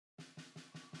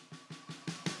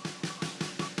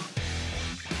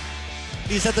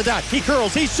He's at the dot. He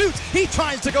curls. He shoots. He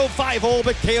tries to go 5-hole,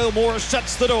 but Kale Morris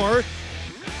shuts the door.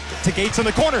 To Gates in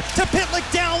the corner. To Pitlick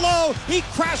down low. He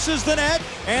crashes the net,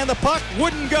 and the puck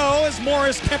wouldn't go as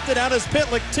Morris kept it out as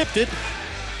Pitlick tipped it.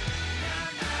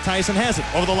 Tyson has it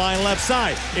over the line left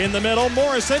side. In the middle,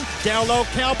 Morrison. Down low,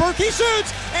 Cal Burke. He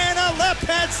shoots! And a left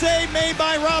pad save made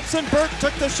by Robson. Burke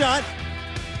took the shot.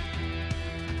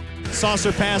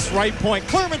 Saucer pass, right point.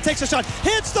 Clermont takes a shot,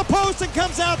 hits the post and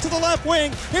comes out to the left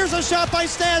wing. Here's a shot by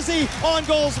Stasi. On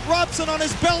goals, Robson on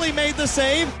his belly made the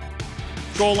save.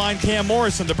 Goal line, Cam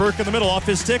Morrison to Burke in the middle. Off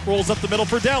his stick, rolls up the middle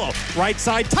for Dello. Right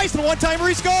side, Tyson one-timer,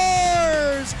 he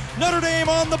scores! Notre Dame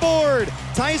on the board.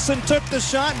 Tyson took the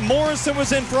shot. Morrison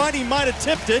was in front. He might have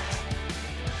tipped it.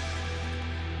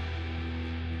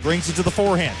 Brings it to the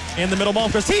forehand. In the middle,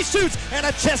 Malmquist. He shoots, and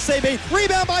a chest save made.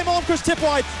 Rebound by Malmquist, tip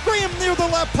wide. Graham near the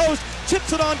left post.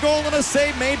 Chips it on goal, and a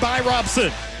save made by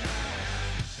Robson.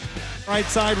 Right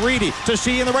side, Reedy. To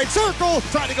Shee in the right circle.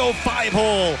 Trying to go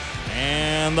 5-hole.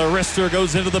 And the wrister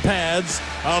goes into the pads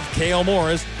of Cale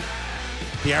Morris.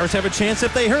 The Irish have a chance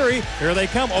if they hurry. Here they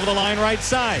come over the line right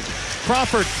side.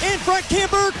 Crawford in front,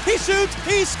 Kimberg. He shoots,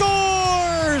 he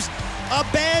scores! A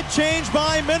bad change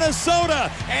by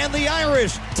Minnesota, and the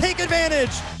Irish take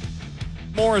advantage.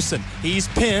 Morrison, he's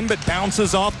pinned but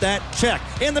bounces off that check.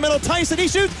 In the middle, Tyson, he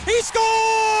shoots, he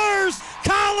scores!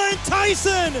 Colin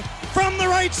Tyson from the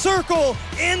right circle,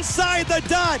 inside the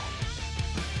dot.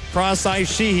 Cross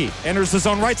ice, Sheehy enters the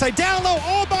zone right side, down low,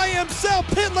 all by himself.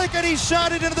 Pitlick, and he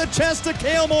shot it into the chest of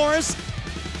Cale Morris.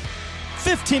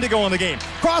 15 to go in the game.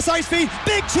 Cross ice feed,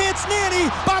 big chance, Nanny,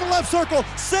 bottom left circle,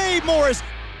 save Morris.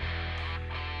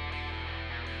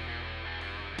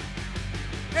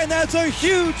 And that's a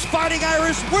huge Fighting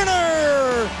Irish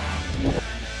winner!